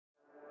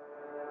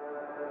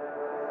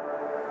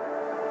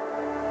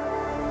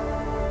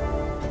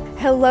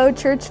Hello,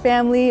 church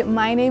family.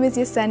 My name is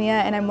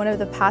Yessenia, and I'm one of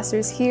the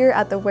pastors here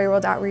at the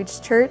World Outreach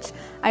Church.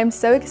 I'm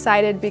so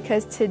excited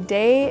because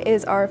today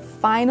is our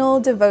final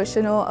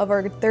devotional of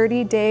our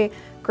 30-day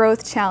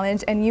growth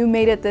challenge, and you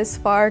made it this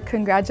far.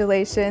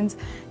 Congratulations.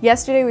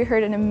 Yesterday we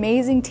heard an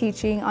amazing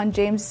teaching on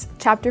James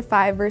chapter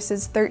 5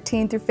 verses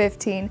 13 through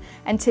 15,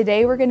 and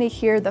today we're going to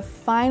hear the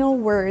final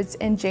words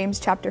in James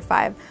chapter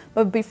 5.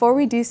 But before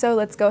we do so,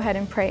 let's go ahead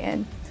and pray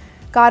in.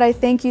 God, I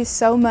thank you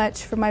so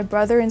much for my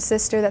brother and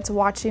sister that's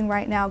watching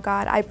right now,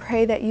 God. I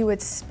pray that you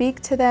would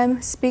speak to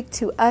them, speak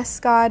to us,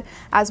 God,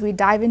 as we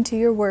dive into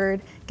your word.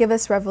 Give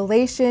us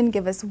revelation,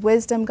 give us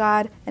wisdom,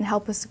 God, and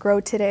help us grow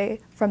today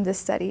from this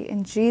study.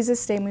 In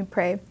Jesus' name we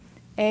pray.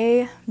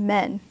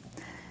 Amen.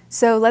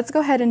 So let's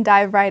go ahead and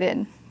dive right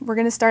in. We're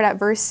going to start at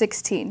verse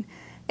 16.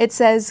 It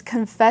says,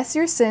 "Confess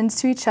your sins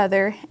to each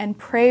other and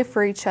pray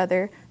for each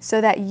other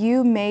so that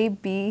you may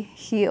be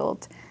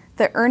healed.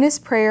 The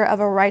earnest prayer of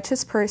a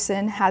righteous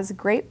person has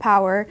great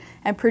power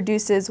and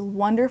produces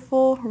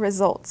wonderful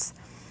results."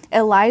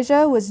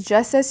 Elijah was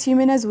just as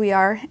human as we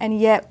are, and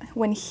yet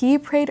when he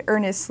prayed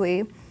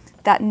earnestly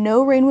that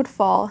no rain would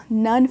fall,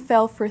 none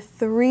fell for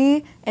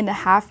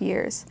 3.5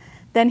 years.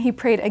 Then he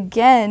prayed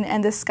again,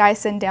 and the sky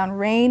sent down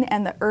rain,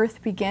 and the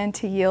earth began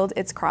to yield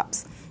its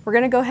crops. We're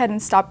going to go ahead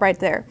and stop right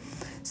there.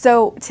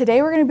 So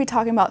today we're going to be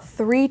talking about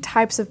 3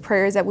 types of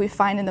prayers that we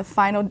find in the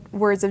final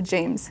words of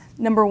James.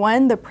 Number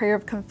 1, the prayer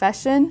of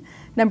confession.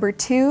 Number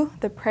 2,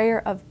 the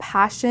prayer of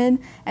passion.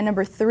 And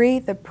number 3,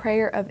 the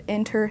prayer of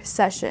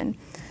intercession.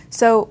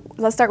 So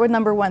let's start with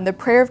number 1, the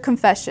prayer of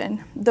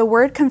confession. The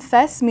word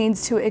confess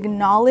means to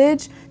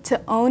acknowledge,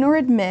 to own or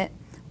admit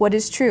what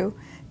is true,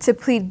 to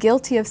plead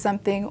guilty of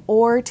something,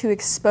 or to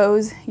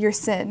expose your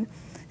sin.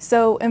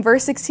 So in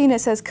verse 16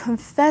 it says,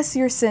 "Confess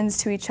your sins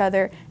to each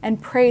other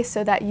and pray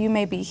so that you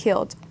may be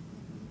healed."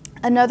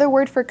 Another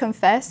word for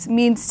confess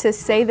means to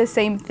say the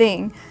same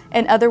thing.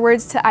 In other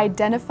words, to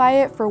identify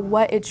it for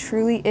what it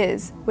truly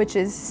is, which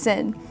is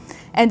sin.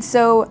 And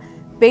so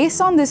based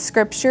on this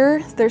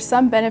scripture, there's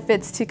some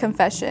benefits to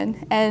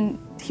confession, and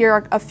here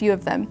are a few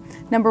of them.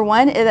 Number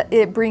 1,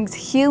 it brings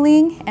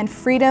healing and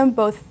freedom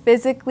both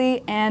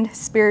physically and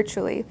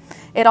spiritually.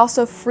 It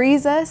also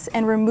frees us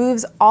and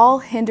removes all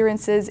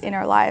hindrances in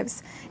our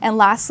lives. And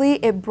lastly,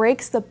 it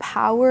breaks the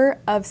power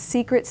of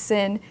secret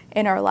sin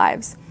in our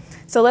lives.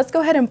 So let's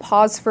go ahead and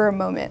pause for a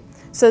moment.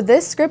 So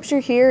this scripture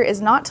here is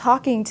not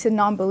talking to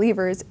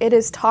non-believers. It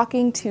is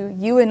talking to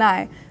you and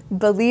I,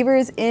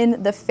 believers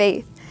in the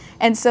faith.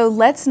 And so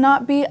let's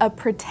not be a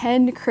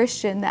pretend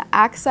Christian that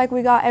acts like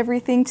we got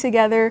everything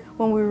together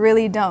when we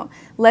really don't.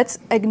 Let's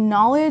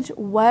acknowledge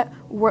what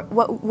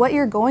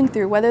you're going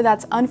through, whether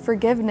that's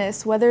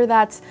unforgiveness, whether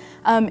that's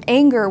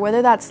anger,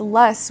 whether that's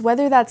lust,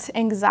 whether that's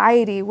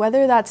anxiety,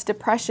 whether that's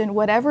depression,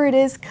 whatever it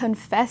is,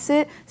 confess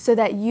it so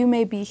that you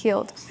may be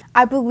healed.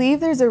 I believe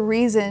there's a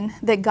reason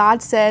that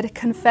God said,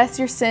 confess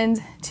your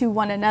sins to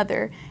one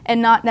another and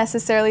not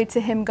necessarily to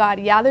him, God.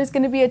 Yeah, there's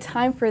going to be a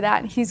time for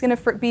that. He's going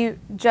to be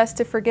just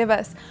to forgive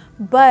us.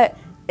 But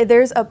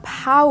there's a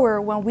power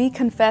when we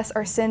confess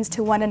our sins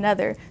to one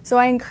another. So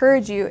I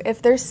encourage you,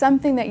 if there's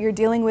something that you're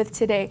dealing with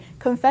today,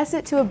 confess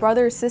it to a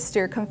brother or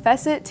sister,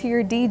 confess it to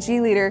your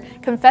DG leader,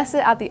 confess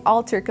it at the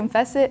altar,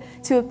 confess it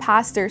to a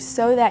pastor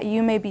so that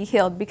you may be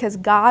healed, because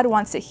God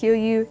wants to heal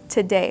you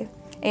today.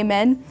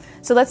 Amen.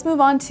 So let's move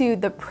on to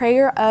the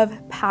prayer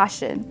of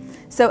passion.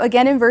 So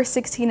again, in verse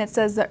 16, it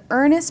says, "The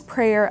earnest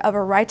prayer of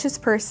a righteous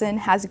person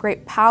has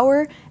great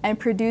power and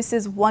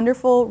produces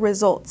wonderful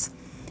results."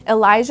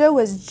 Elijah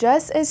was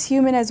just as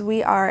human as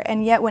we are,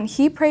 and yet when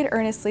he prayed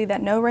earnestly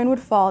that no rain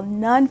would fall,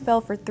 none fell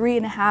for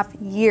 3.5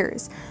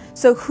 years.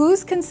 So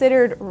who's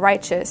considered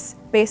righteous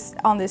based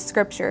on this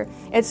scripture?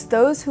 It's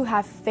those who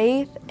have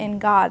faith in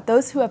God,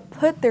 those who have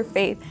put their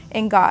faith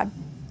in God.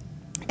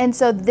 And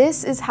so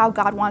this is how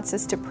God wants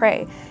us to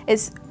pray.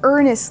 It's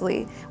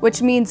earnestly,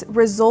 which means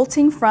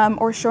resulting from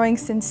or showing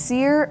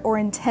sincere or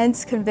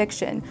intense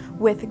conviction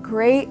with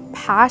great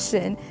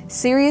passion,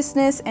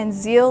 seriousness, and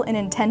zeal and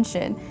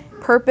intention,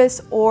 purpose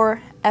or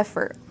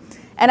effort.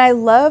 And I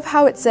love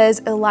how it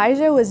says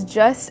Elijah was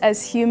just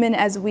as human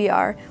as we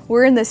are.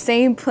 We're in the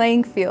same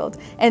playing field.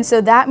 And so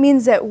that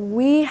means that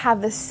we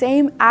have the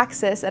same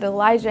access that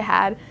Elijah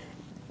had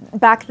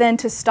back then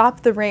to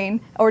stop the rain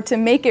or to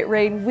make it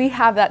rain. We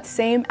have that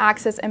same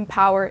access and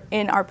power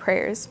in our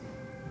prayers.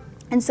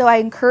 And so I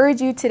encourage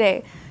you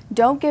today,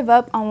 don't give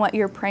up on what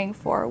you're praying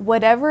for.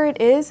 Whatever it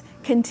is,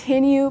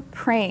 continue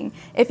praying.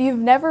 If you've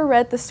never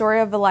read the story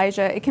of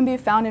Elijah, it can be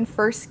found in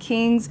 1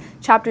 Kings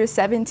chapters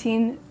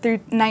 17 through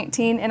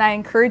 19, and I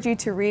encourage you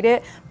to read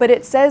it. But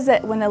it says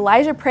that when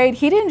Elijah prayed,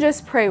 he didn't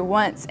just pray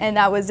once and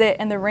that was it,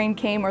 and the rain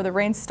came or the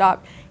rain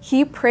stopped.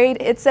 He prayed,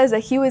 it says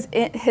that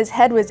his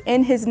head was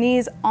in his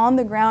knees on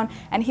the ground,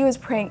 and he was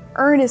praying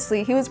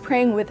earnestly. He was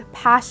praying with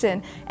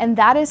passion, and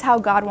that is how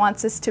God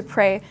wants us to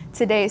pray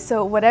today.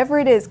 So whatever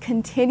it is,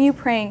 continue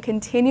praying,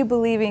 continue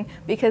believing,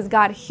 because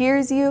God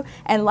hears you,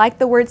 and like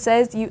the word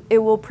says, it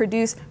will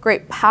produce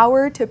great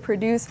power to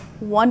produce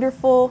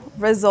wonderful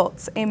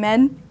results.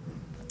 Amen.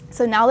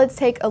 So now let's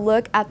take a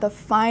look at the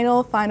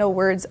final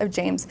words of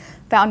James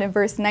found in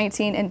verse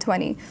 19 and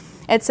 20.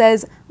 It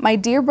says, "My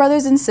dear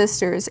brothers and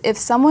sisters, if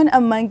someone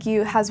among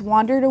you has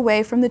wandered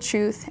away from the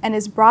truth and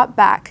is brought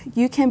back,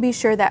 you can be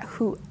sure that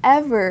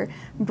whoever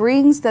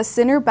brings the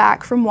sinner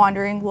back from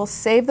wandering will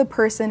save the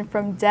person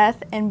from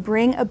death and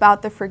bring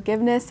about the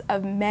forgiveness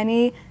of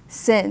many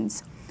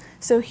sins."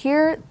 So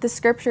here the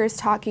scripture is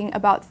talking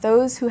about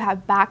those who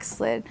have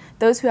backslid,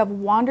 those who have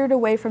wandered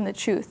away from the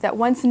truth, that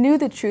once knew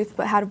the truth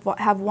but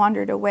have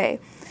wandered away.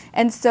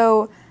 And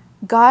so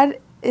God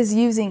is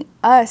using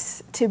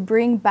us to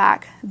bring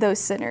back those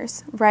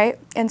sinners, right?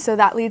 And so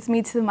that leads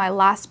me to my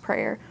last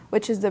prayer,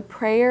 which is the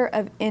prayer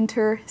of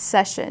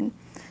intercession.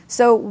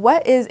 So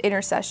what is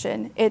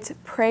intercession? It's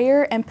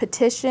prayer and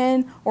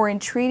petition or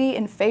entreaty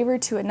in favor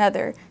to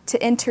another,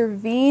 to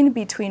intervene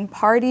between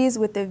parties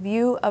with the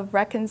view of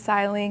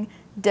reconciling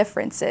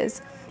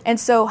differences. And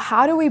so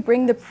how do we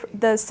bring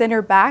the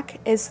sinner back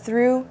is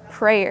through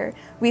prayer.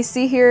 We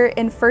see here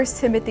in 1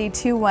 Timothy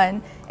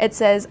 2:1, it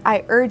says,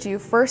 "I urge you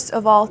first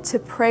of all to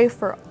pray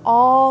for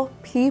all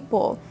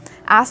people.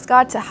 Ask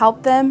God to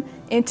help them,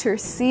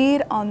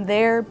 intercede on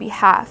their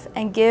behalf,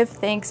 and give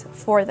thanks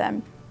for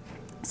them."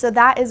 So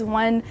that is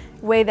one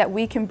way that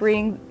we can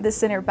bring the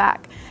sinner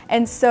back.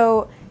 And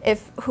so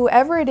if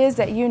whoever it is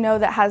that you know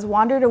that has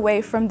wandered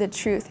away from the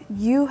truth,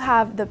 you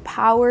have the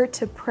power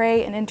to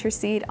pray and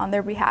intercede on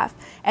their behalf.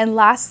 And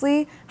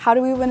lastly, how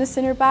do we win a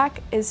sinner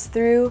back? Is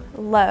through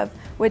love,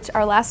 which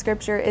our last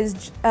scripture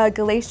is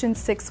Galatians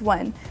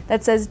 6:1,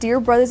 that says, "Dear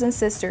brothers and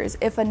sisters,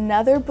 if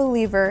another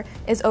believer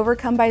is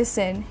overcome by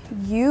sin,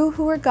 you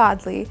who are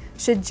godly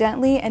should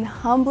gently and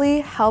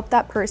humbly help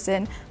that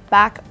person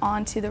back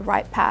onto the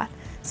right path."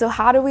 So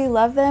how do we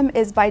love them?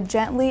 Is by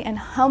gently and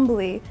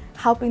humbly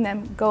helping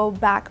them go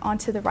back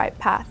onto the right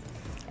path.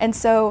 And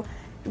so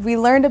we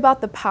learned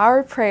about the power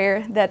of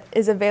prayer that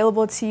is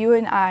available to you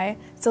and I.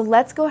 So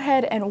let's go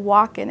ahead and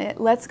walk in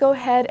it. Let's go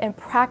ahead and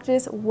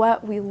practice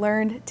what we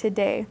learned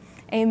today.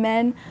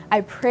 Amen. I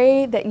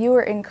pray that you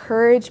were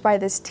encouraged by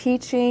this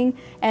teaching.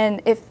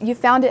 And if you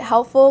found it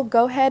helpful,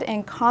 go ahead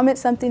and comment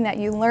something that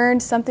you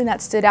learned, something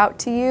that stood out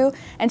to you,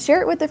 and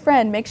share it with a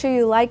friend. Make sure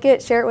you like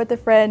it, share it with a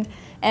friend,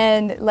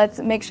 and let's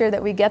make sure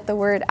that we get the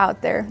word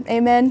out there.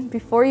 Amen.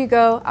 Before you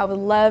go, I would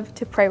love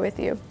to pray with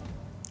you.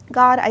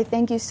 God, I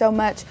thank you so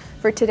much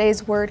for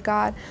today's word,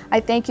 God.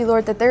 I thank you,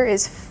 Lord, that there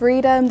is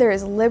freedom, there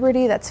is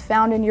liberty that's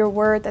found in your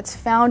word, that's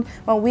found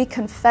when we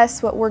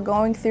confess what we're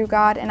going through,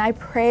 God. And I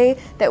pray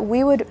that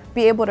we would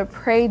be able to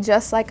pray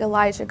just like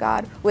Elijah,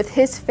 God, with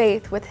his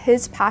faith, with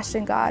his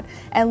passion, God.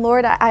 And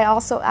Lord, I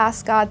also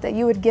ask, God, that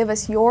you would give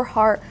us your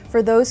heart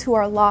for those who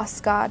are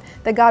lost, God.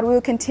 That, God, we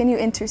will continue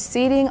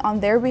interceding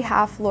on their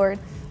behalf, Lord.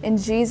 In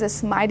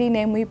Jesus' mighty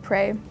name we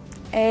pray.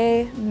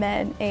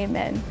 Amen.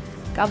 Amen.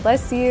 God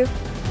bless you.